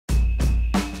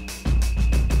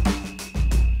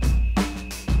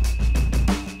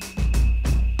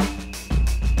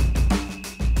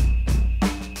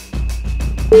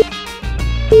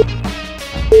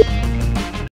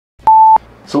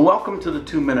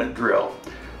the 2-minute drill.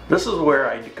 This is where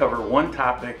I cover one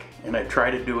topic and I try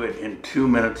to do it in 2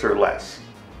 minutes or less.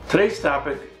 Today's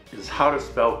topic is how to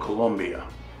spell Colombia.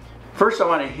 First, I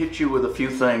want to hit you with a few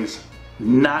things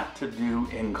not to do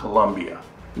in Colombia.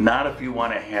 Not if you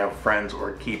want to have friends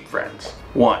or keep friends.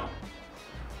 1,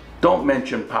 don't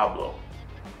mention Pablo.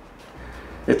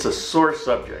 It's a sore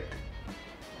subject.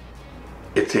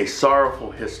 It's a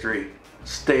sorrowful history.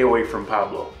 Stay away from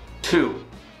Pablo. 2,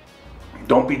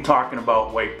 don't be talking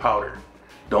about white powder.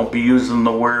 Don't be using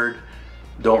the word.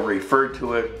 Don't refer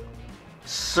to it.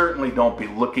 Certainly don't be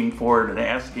looking for it and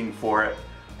asking for it.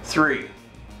 3,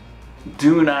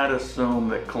 do not assume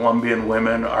that Colombian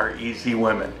women are easy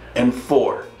women. And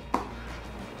 4,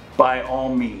 by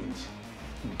all means,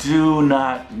 do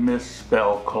not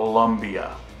misspell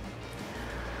Colombia.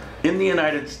 In the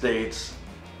United States,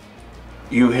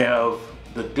 you have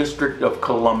the District of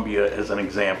Columbia as an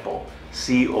example.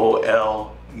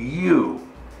 C-O-L-U-M-B-I-A.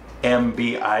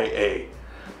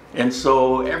 And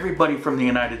so everybody from the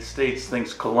United States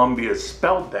thinks Colombia is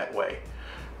spelled that way.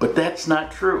 But that's not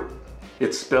true.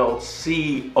 It's spelled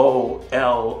C-O-L-O-M-B-I-A.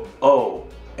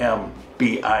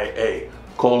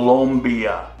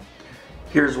 Colombia.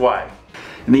 Here's why.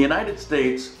 In the United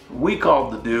States, we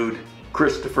called the dude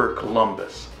Christopher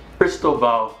Columbus.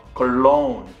 Cristobal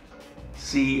Colon.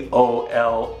 C-O-L-O-N.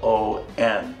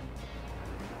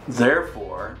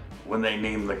 Therefore, when they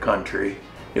named the country,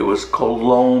 it was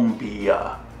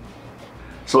Colombia.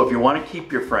 So if you want to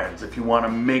keep your friends, if you want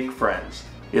to make friends,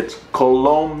 it's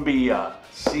Colombia.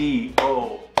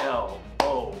 C-O-L-O-M-B-I-A.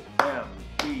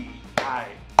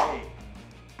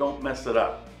 Don't mess it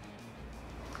up.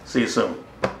 See you soon.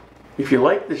 If you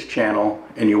like this channel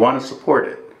and you want to support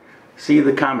it, see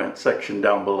the comment section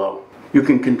down below. You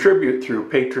can contribute through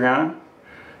Patreon,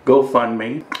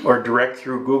 GoFundMe, or direct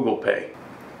through Google Pay.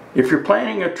 If you're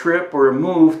planning a trip or a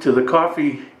move to the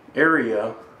coffee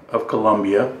area of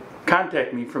Colombia,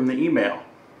 contact me from the email.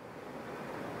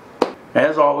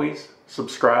 As always,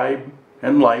 subscribe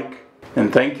and like,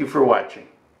 and thank you for watching.